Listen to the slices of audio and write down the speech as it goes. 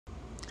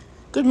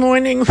Good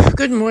morning.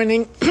 Good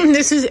morning.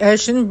 This is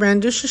Eshin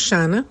Brenda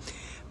Shoshana,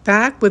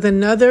 back with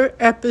another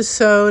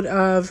episode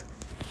of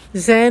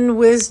Zen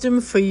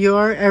Wisdom for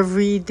Your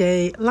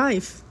Everyday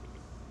Life.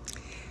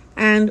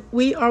 And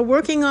we are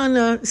working on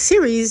a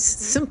series,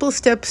 Simple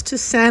Steps to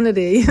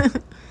Sanity.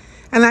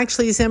 And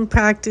actually, Zen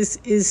practice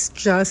is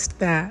just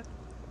that.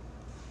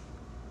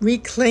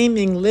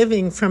 Reclaiming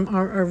living from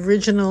our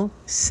original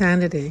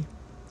sanity.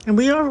 And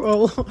we are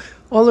all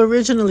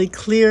originally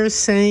clear,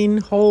 sane,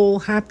 whole,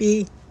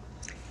 happy,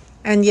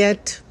 and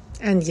yet,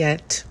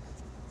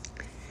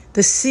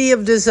 the sea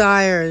of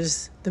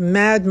desires, the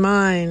mad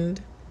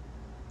mind,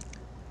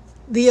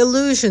 the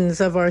illusions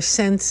of our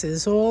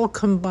senses all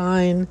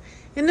combine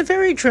in a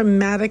very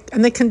dramatic,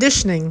 and the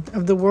conditioning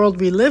of the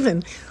world we live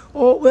in,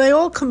 they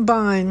all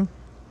combine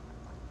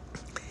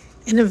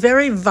in a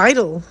very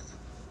vital,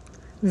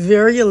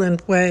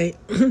 virulent way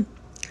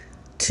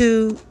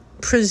to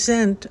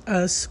present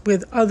us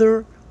with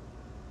other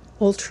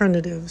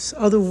alternatives,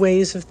 other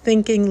ways of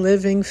thinking,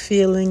 living,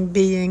 feeling,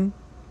 being.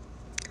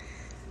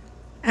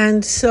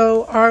 And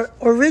so our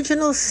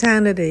original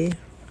sanity,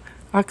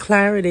 our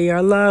clarity,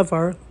 our love,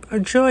 our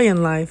joy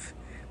in life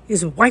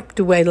is wiped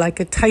away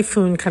like a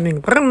typhoon coming,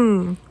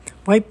 brum,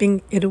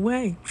 wiping it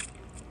away.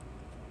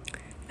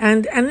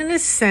 And in a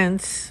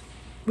sense,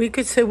 we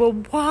could say, well,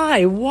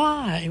 why?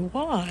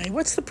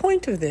 What's the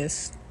point of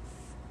this?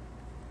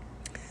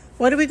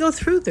 Why do we go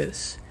through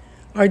this?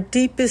 Our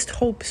deepest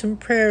hopes and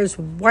prayers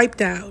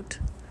wiped out.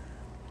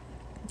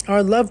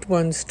 Our loved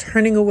ones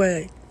turning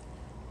away.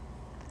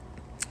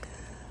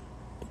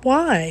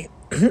 Why?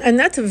 And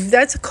that's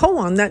a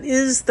koan. That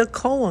is the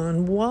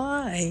koan.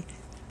 Why?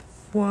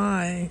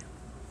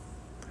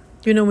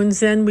 You know, in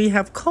Zen we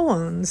have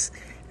koans,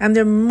 and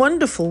they're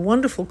wonderful,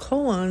 wonderful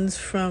koans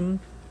from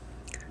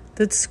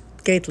the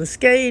Gateless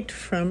Gate,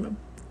 from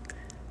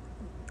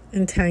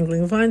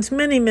Entangling Vines,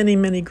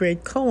 many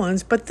great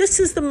koans. But this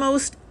is the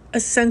most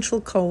essential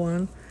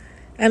koan,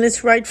 and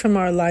it's right from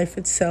our life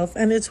itself,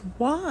 and it's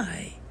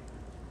why?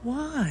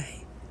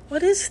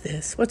 What is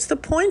this? What's the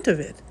point of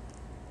it?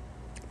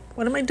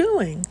 What am I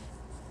doing?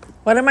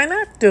 What am I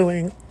not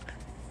doing?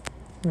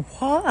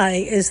 Why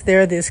is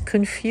there this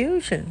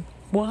confusion?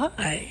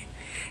 Why?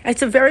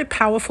 It's a very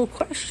powerful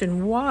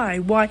question. Why?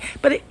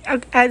 But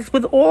as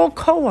with all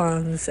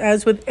koans,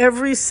 as with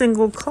every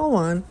single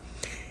koan,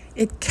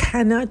 it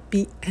cannot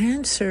be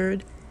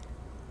answered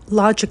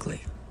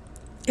logically,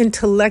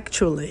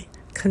 intellectually,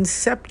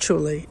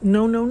 conceptually.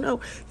 No.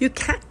 You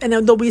can't. And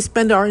although we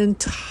spend our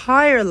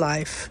entire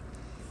life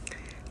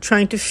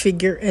trying to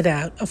figure it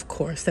out, of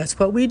course, that's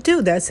what we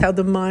do. That's how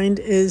the mind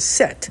is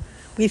set.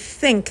 We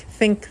think,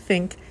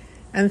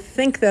 and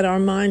think that our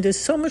mind is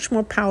so much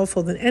more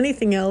powerful than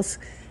anything else,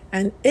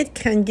 and it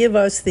can give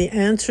us the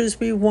answers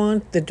we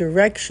want, the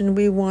direction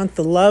we want,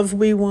 the love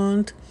we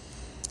want,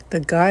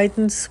 the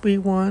guidance we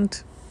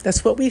want.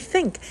 That's what we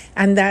think.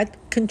 And that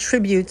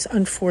contributes,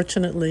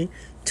 unfortunately,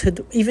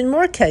 to even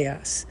more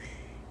chaos,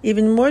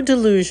 even more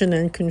delusion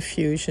and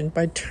confusion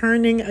by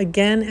turning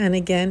again and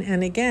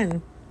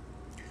again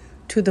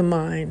to the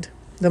mind,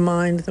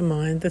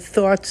 the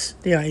thoughts,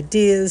 the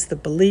ideas, the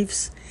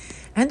beliefs.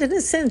 And in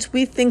a sense,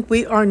 we think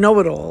we are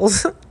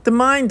know-it-alls. The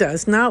mind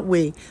does, not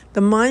we.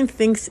 The mind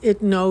thinks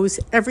it knows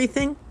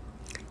everything.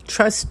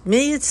 Trust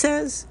me, it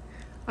says.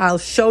 I'll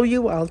show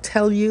you, I'll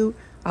tell you,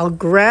 I'll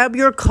grab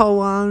your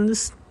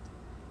koans,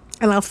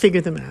 and I'll figure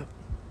them out.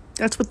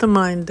 That's what the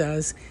mind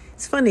does.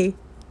 It's funny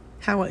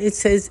how it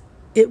says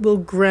it will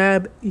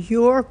grab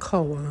your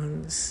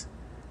koans,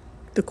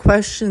 the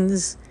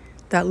questions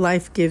that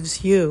life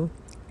gives you.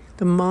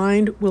 The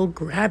mind will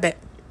grab it.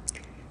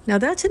 Now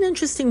that's an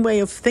interesting way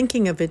of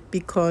thinking of it,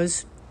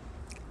 because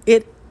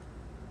it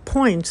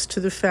points to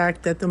the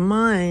fact that the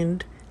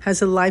mind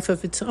has a life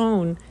of its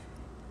own,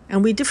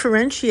 and we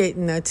differentiate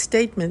in that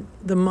statement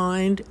the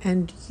mind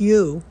and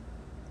you,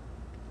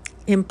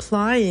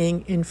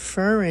 inferring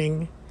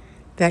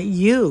that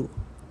you,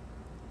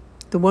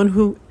 the one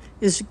who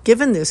is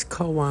given this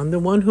koan, the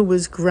one who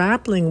was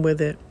grappling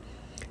with it,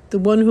 the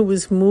one who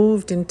was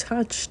moved and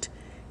touched,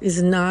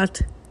 is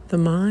not the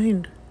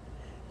mind.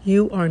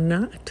 You are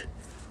not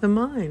the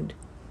mind.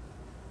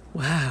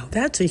 Wow,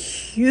 that's a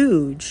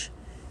huge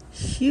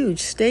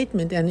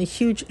statement and a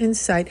huge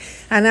insight.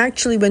 And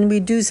actually, when we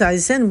do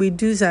Zazen,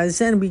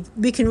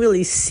 we can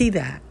really see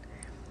that.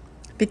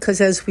 Because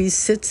as we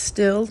sit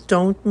still,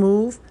 don't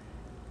move,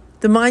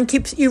 the mind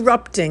keeps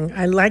erupting.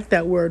 I like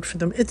that word for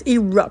them. It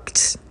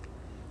erupts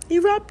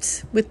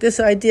with this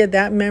idea,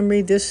 that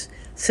memory, this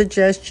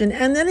suggestion,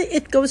 and then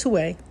it goes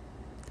away.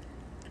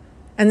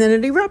 And then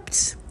it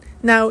erupts.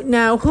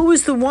 Now, who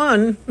is the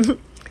one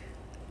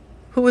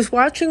who is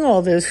watching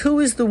all this? Who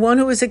is the one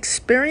who is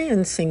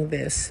experiencing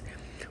this?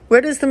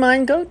 Where does the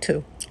mind go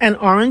to? And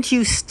aren't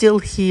you still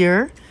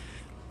here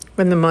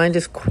when the mind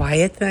is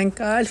quiet, thank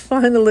God,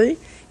 finally?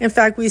 In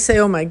fact, we say,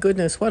 oh my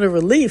goodness, what a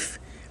relief.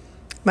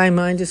 My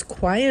mind is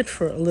quiet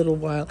for a little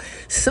while.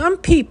 Some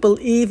people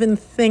even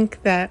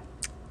think that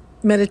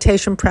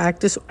meditation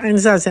practice and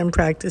Zazen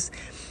practice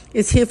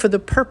is here for the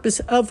purpose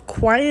of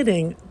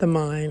quieting the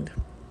mind.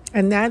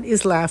 And that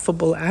is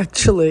laughable,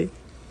 actually.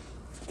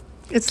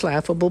 It's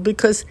laughable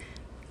because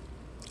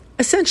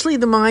essentially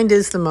the mind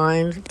is the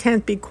mind. It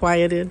can't be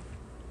quieted.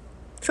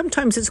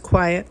 Sometimes it's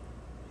quiet.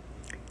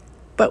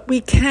 But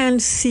we can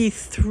see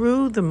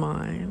through the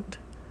mind,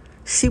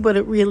 see what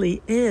it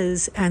really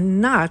is,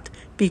 and not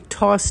be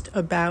tossed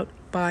about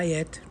by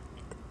it.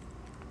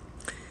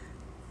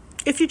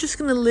 If you're just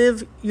going to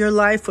live your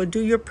life or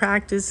do your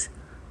practice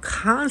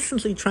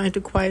constantly trying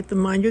to quiet the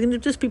mind, you're going to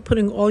just be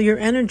putting all your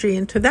energy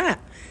into that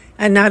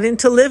and not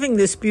into living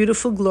this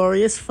beautiful,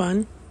 glorious,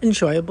 fun,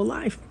 enjoyable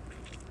life.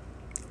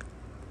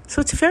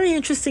 So it's a very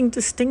interesting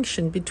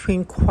distinction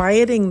between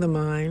quieting the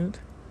mind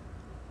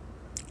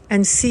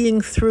and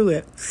seeing through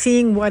it,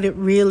 seeing what it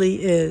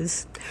really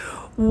is.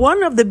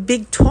 One of the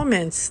big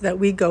torments that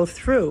we go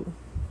through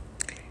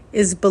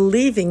is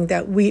believing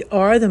that we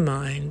are the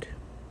mind.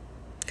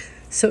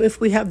 So if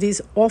we have these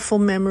awful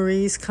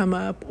memories come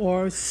up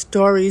or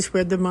stories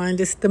where the mind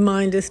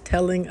is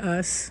telling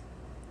us,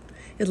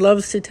 it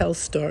loves to tell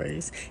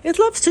stories. It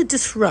loves to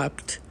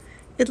disrupt.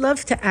 It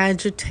loves to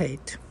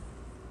agitate.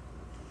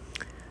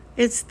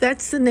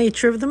 That's the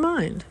nature of the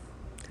mind.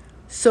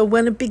 So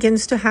when it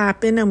begins to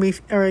happen and we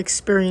are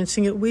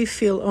experiencing it, we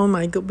feel, oh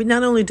my God,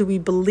 not only do we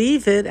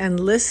believe it and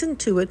listen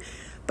to it,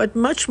 but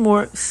much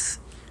more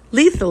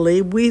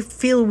lethally, we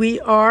feel we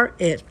are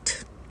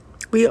it.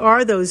 We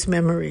are those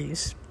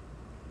memories.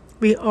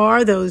 We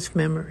are those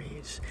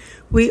memories.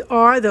 We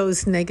are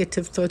those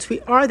negative thoughts.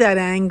 We are that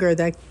anger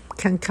that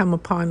can come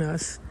upon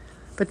us.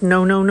 But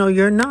no,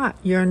 you're not.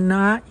 You're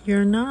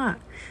not.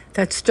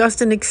 That's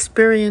just an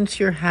experience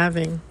you're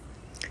having.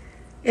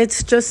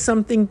 It's just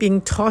something being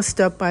tossed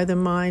up by the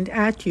mind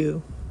at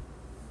you.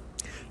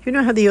 You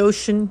know how the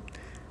ocean,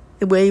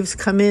 the waves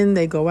come in,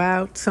 they go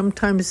out.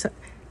 Sometimes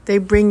they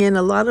bring in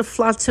a lot of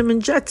flotsam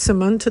and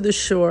jetsam onto the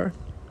shore.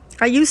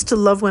 I used to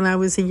love when I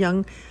was a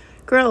young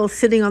girl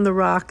sitting on the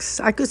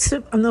rocks. I could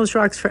sit on those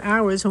rocks for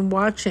hours and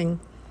watching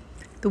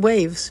the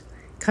waves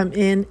come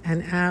in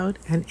and out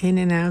and in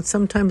and out.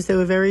 Sometimes they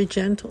were very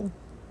gentle.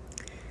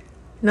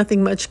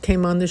 Nothing much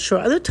came on the shore.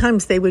 Other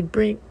times they would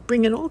bring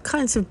in all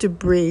kinds of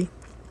debris.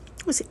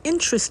 It was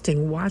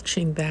interesting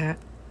watching that.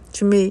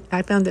 To me,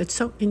 I found that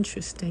so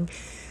interesting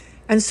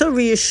and so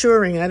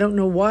reassuring. I don't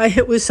know why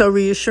it was so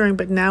reassuring,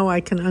 but now I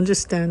can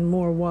understand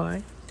more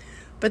why.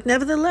 But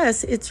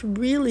nevertheless, it's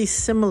really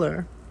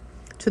similar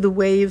to the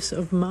waves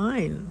of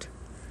mind.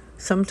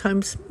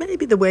 Sometimes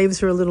maybe the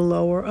waves are a little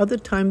lower. Other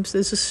times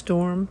there's a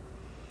storm.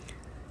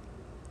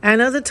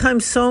 And other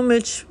times so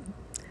much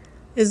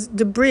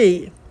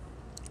debris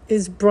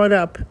is brought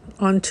up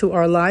onto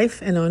our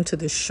life and onto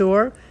the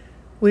shore.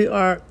 We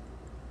are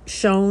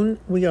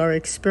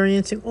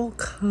experiencing all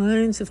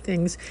kinds of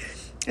things.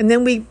 And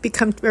then we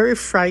become very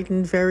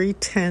frightened, very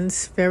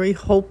tense, very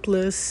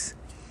hopeless,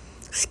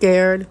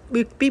 scared.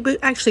 We were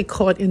actually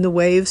caught in the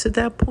waves at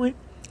that point,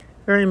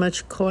 very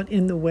much caught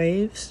in the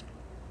waves.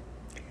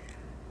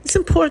 It's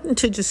important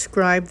to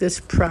describe this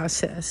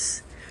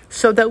process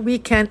so that we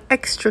can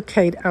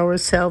extricate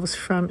ourselves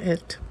from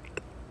it.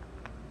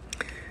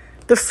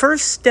 The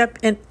first step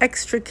in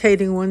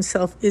extricating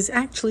oneself is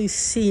actually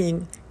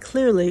seeing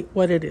clearly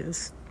what it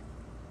is.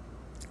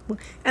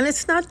 And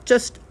it's not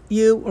just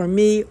you or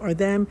me or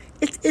them.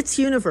 It's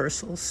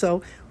universal.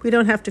 So we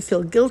don't have to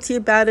feel guilty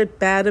about it,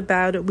 bad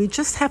about it. We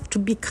just have to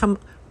become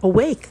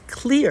awake,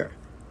 clear.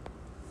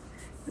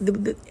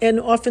 And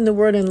often the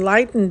word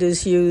enlightened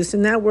is used,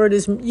 and that word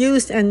is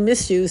used and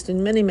misused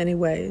in many, many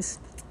ways.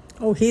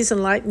 Oh, he's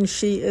enlightened,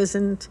 she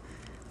isn't.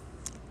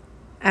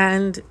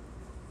 And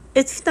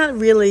it's not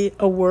really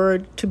a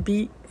word to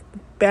be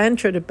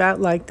bantered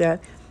about like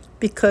that,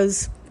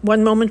 because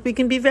one moment we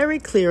can be very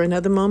clear,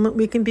 another moment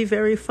we can be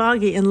very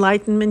foggy.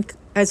 Enlightenment,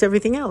 as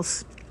everything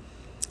else,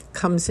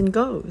 comes and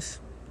goes.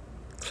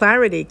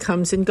 Clarity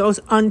comes and goes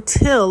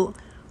until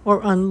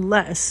or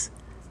unless,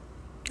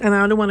 and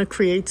I don't want to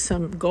create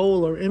some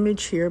goal or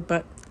image here,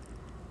 but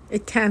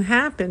it can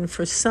happen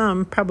for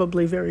some,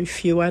 probably very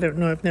few. I don't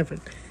know, I've never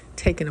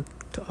taken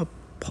a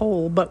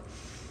poll, but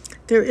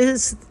there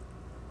is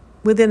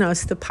within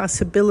us the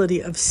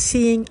possibility of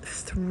seeing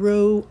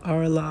through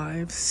our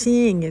lives,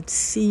 seeing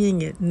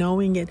it,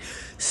 knowing it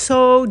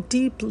so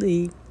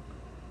deeply,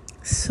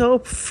 so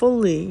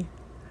fully,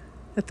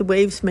 that the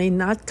waves may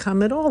not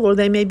come at all, or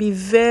they may be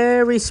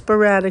very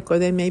sporadic, or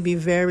they may be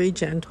very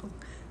gentle.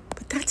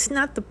 But that's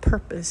not the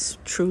purpose,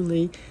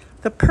 truly.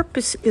 The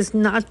purpose is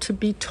not to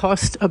be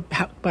tossed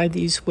about by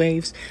these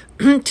waves,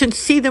 to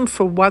see them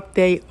for what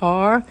they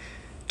are,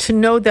 to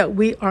know that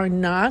we are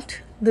not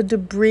the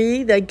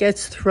debris that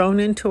gets thrown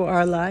into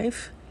our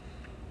life,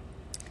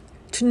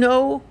 to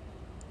know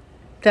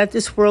that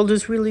this world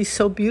is really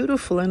so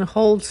beautiful and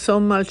holds so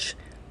much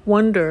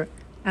wonder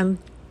and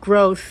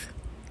growth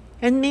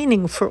and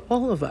meaning for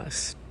all of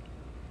us.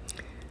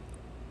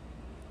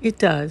 It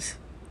does.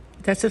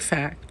 That's a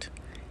fact.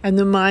 And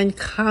the mind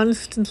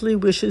constantly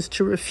wishes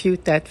to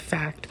refute that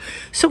fact.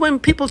 So when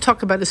people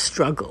talk about a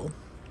struggle,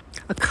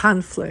 a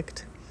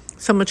conflict,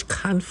 so much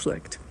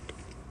conflict,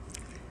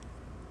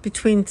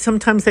 between,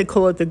 sometimes they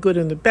call it the good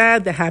and the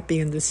bad, the happy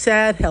and the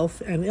sad,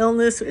 health and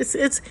illness.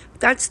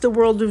 That's the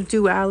world of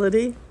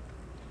duality,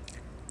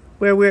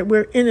 where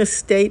we're in a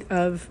state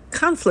of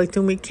conflict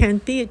and we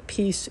can't be at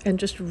peace and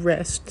just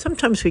rest.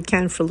 Sometimes we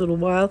can for a little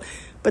while,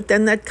 but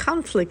then that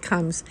conflict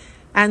comes.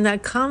 And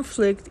that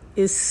conflict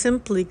is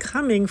simply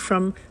coming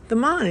from the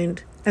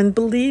mind and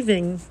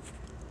believing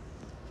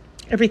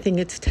everything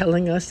it's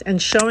telling us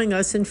and showing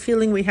us and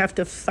feeling we have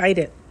to fight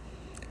it.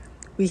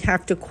 We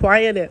have to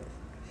quiet it.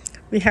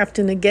 We have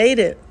to negate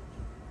it.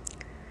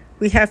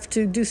 We have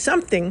to do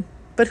something.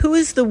 But who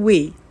is the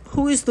we?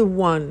 Who is the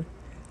one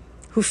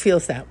who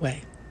feels that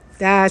way?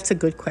 That's a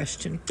good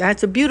question.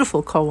 That's a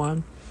beautiful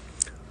koan.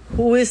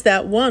 Who is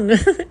that one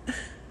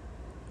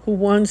who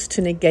wants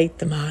to negate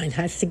the mind,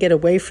 has to get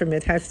away from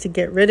it, has to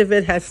get rid of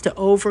it, has to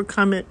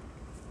overcome it?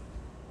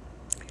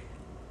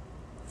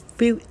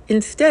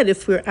 Instead,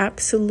 if we're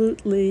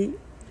absolutely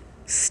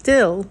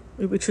still,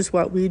 which is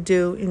what we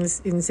do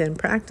in Zen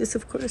practice,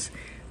 of course,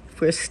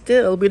 if we're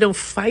still, we don't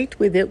fight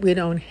with it, we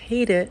don't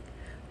hate it,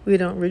 we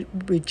don't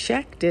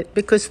reject it,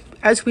 because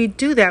as we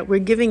do that, we're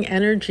giving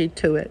energy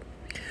to it.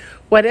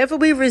 Whatever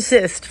we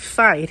resist,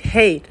 fight,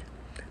 hate,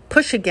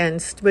 push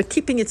against, we're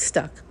keeping it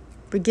stuck.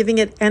 We're giving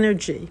it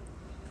energy.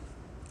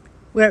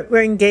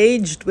 We're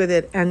engaged with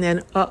it, and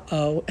then,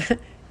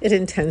 it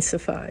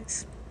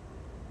intensifies.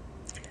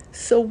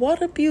 So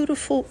what a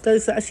beautiful, I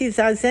see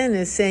Zazen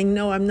is saying,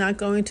 no, I'm not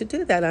going to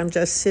do that. I'm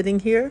just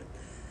sitting here.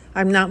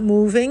 I'm not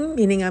moving,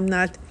 meaning I'm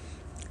not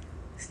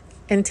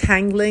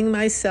entangling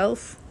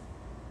myself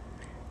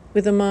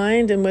with the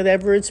mind and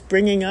whatever it's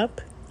bringing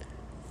up.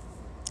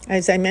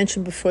 As I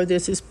mentioned before,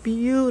 there's this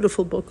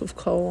beautiful book of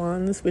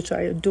koans, which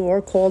I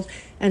adore, called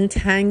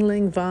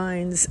Entangling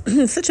Vines.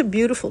 Such a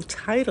beautiful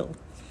title,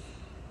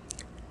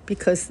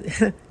 because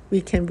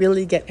we can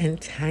really get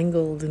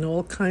entangled in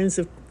all kinds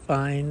of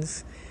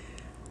vines.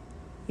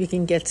 We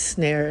can get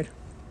snared.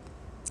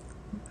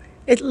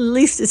 At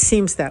least it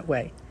seems that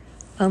way,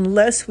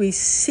 unless we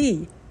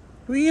see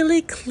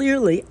really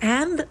clearly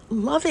and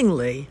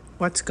lovingly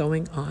what's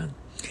going on.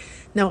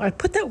 Now, I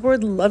put that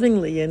word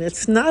lovingly in.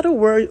 It's not a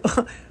word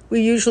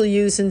we usually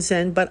use in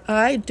Zen, but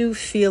I do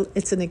feel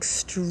it's an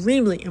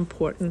extremely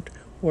important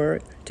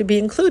word to be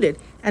included.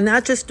 And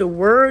not just a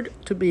word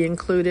to be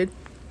included,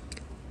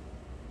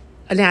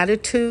 an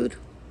attitude,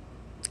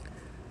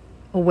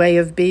 a way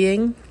of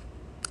being,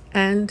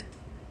 and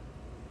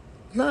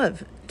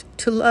love,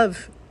 to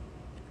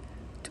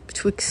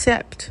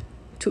accept,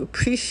 to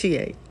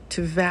appreciate,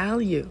 to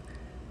value,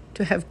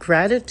 to have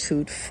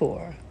gratitude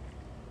for.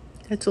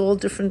 It's all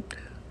different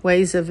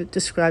ways of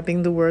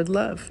describing the word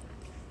love.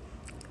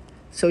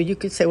 So you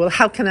could say, well,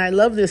 how can I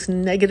love this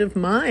negative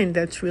mind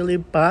that's really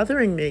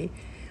bothering me?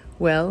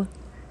 Well,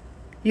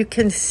 you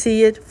can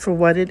see it for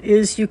what it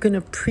is. You can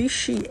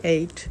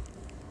appreciate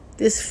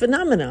this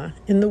phenomena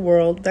in the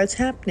world that's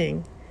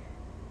happening.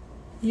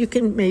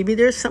 Maybe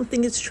there's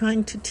something it's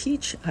trying to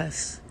teach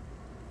us.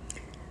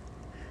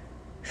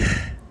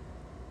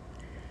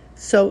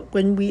 So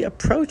when we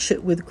approach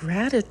it with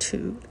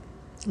gratitude,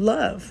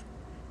 love,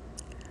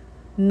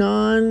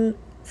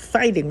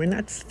 non-fighting, we're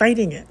not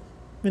fighting it,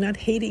 we're not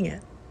hating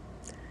it.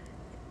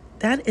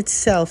 That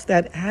itself,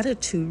 that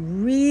attitude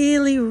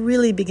really,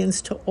 really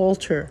begins to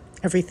alter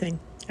everything.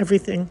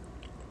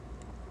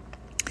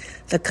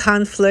 The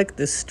conflict,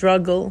 the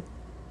struggle.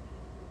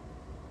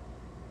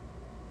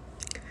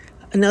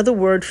 Another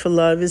word for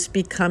love is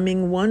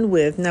becoming one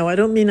with. Now, I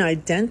don't mean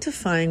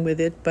identifying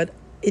with it, but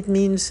it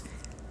means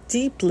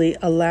deeply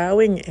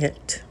allowing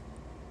it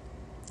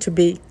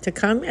to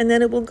come, and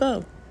then it will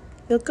go.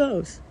 It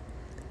goes.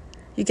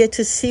 You get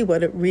to see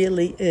what it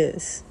really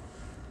is.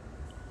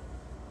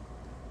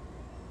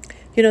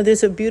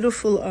 There's a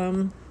beautiful,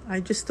 I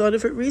just thought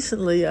of it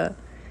recently. I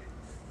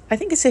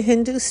think it's a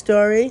Hindu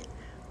story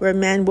where a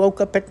man woke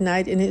up at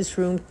night in his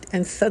room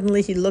and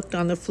suddenly he looked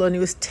on the floor and he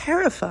was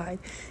terrified.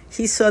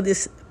 He saw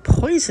this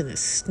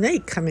poisonous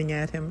snake coming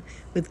at him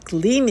with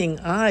gleaming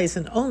eyes,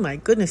 and oh my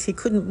goodness, he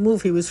couldn't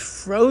move. He was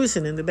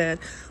frozen in the bed.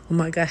 Oh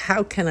my God,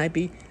 how can I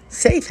be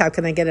safe? How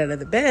can I get out of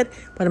the bed?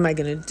 What am I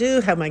going to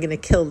do? How am I going to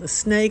kill the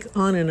snake?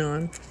 On and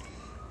on.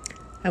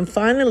 And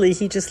finally,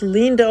 he just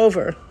leaned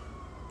over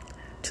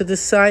to the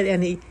side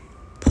and he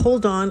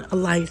pulled on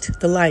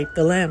the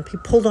lamp. He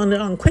pulled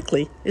it on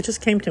quickly. It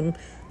just came to him,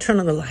 turn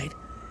on the light.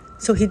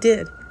 So he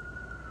did.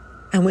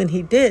 And when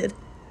he did,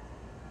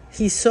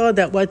 he saw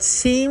that what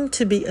seemed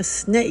to be a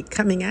snake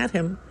coming at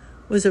him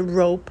was a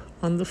rope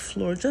on the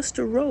floor, just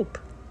a rope.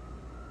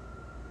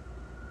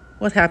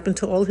 What happened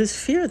to all his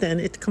fear then?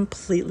 It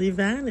completely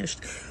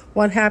vanished.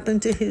 What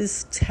happened to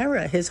his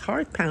terror, his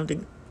heart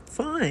pounding?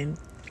 Fine.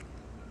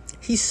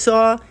 He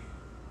saw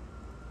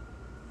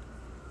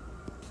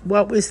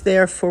what was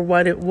there for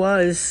what it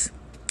was,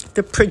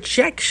 the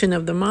projection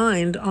of the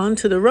mind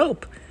onto the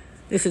rope.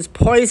 This is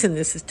poison,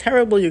 this is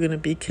terrible, you're going to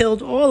be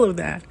killed, all of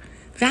that.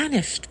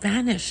 Vanished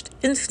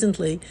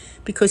instantly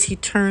because he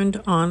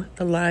turned on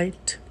the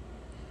light.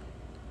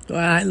 Well,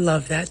 I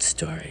love that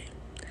story.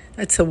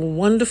 That's a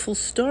wonderful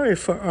story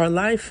for our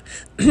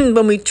life.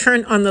 When we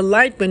turn on the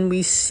light, when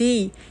we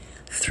see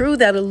through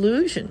that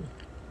illusion.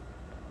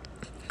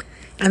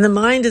 And the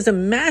mind is a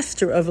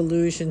master of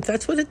illusions.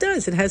 That's what it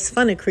does. It has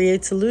fun. It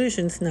creates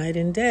illusions night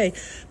and day.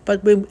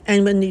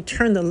 And when we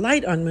turn the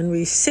light on, when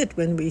we sit,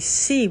 when we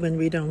see, when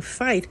we don't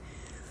fight,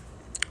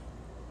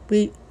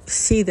 we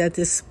see that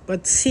this,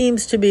 what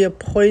seems to be a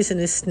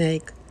poisonous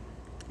snake,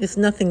 is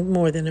nothing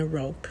more than a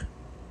rope.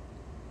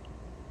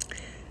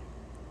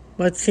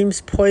 What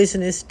seems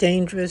poisonous,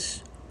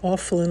 dangerous,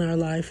 awful in our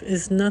life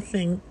is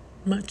nothing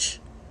much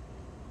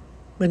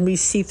when we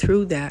see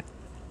through that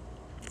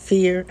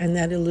fear and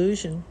that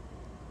illusion.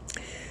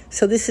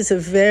 So this is a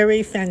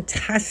very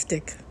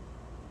fantastic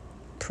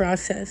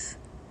process.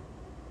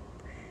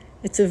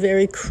 It's a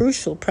very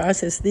crucial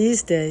process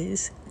these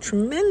days,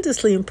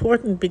 tremendously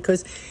important,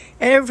 because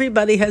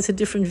everybody has a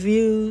different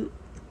view,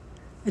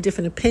 a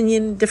different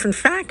opinion, different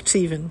facts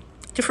even,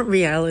 different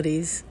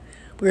realities.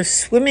 We're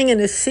swimming in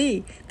a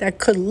sea that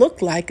could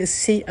look like a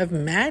sea of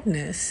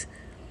madness,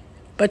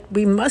 but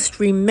we must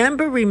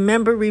remember,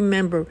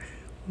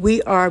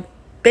 we are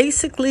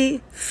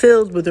basically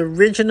filled with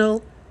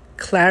original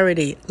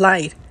clarity,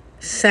 light,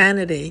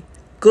 sanity,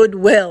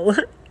 goodwill.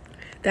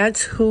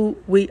 That's who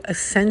we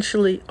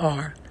essentially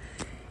are.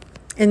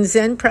 In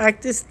Zen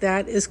practice,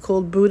 that is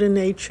called Buddha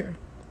nature.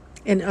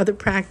 In other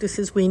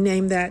practices, we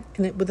name that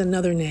with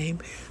another name.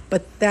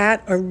 But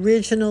that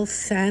original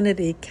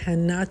sanity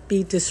cannot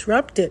be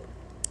disrupted,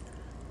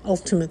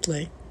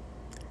 ultimately.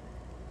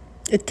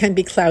 It can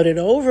be clouded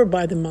over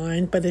by the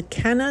mind, but it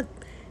cannot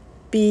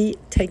be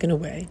taken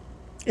away.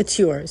 It's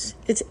yours.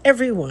 It's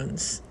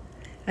everyone's.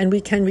 And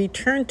we can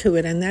return to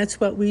it, and that's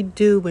what we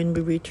do when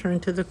we return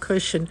to the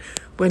cushion,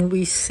 when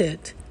we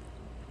sit,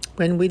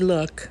 when we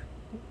look,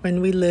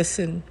 when we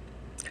listen,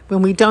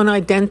 when we don't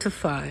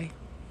identify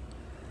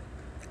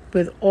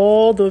with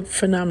all the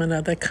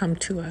phenomena that come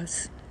to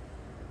us.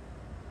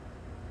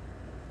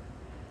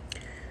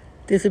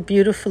 There's a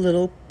beautiful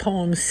little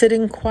poem,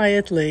 sitting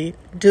quietly,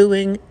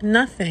 doing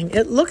nothing.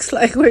 It looks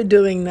like we're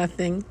doing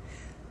nothing.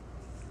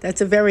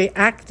 That's a very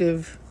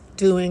active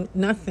doing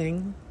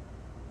nothing.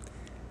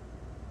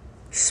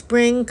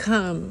 Spring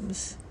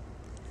comes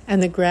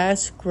and the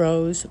grass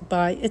grows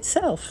by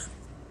itself.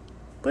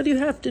 What do you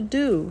have to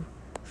do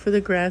for the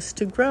grass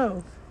to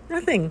grow?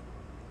 Nothing.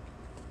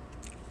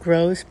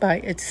 Grows by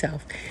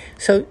itself.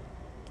 So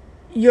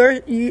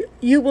you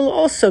will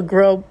also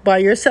grow by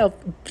yourself.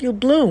 You'll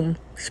bloom.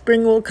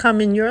 Spring will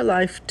come in your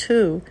life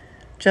too.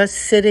 Just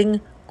sitting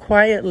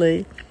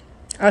quietly,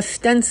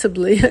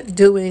 ostensibly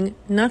doing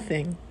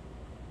nothing.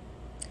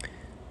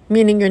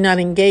 Meaning you're not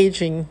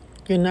engaging,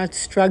 you're not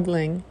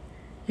struggling,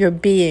 you're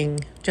being,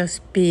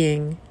 just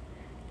being,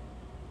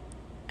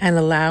 and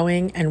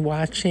allowing and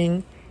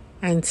watching,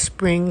 and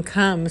spring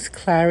comes,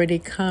 clarity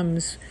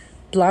comes,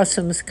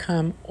 blossoms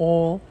come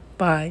all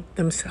by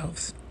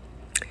themselves.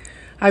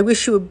 I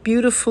wish you a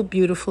beautiful,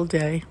 beautiful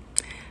day.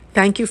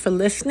 Thank you for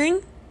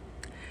listening.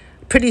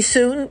 Pretty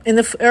soon, in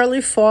the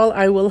early fall,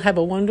 I will have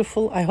a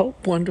wonderful, I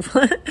hope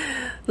wonderful,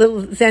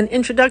 little Zen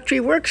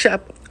introductory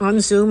workshop on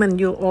Zoom, and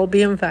you'll all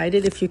be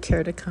invited if you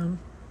care to come.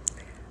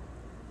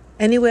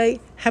 Anyway,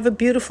 have a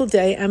beautiful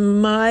day.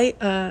 And my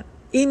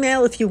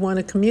email, if you want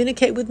to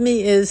communicate with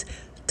me, is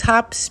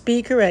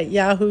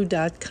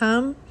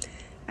topspeaker@yahoo.com.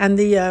 And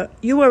the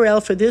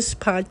URL for this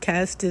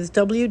podcast is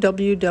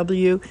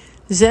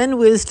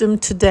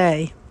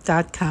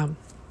www.zenwisdomtoday.com.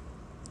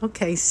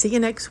 Okay, see you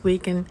next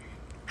week, and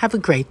have a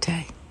great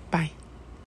day.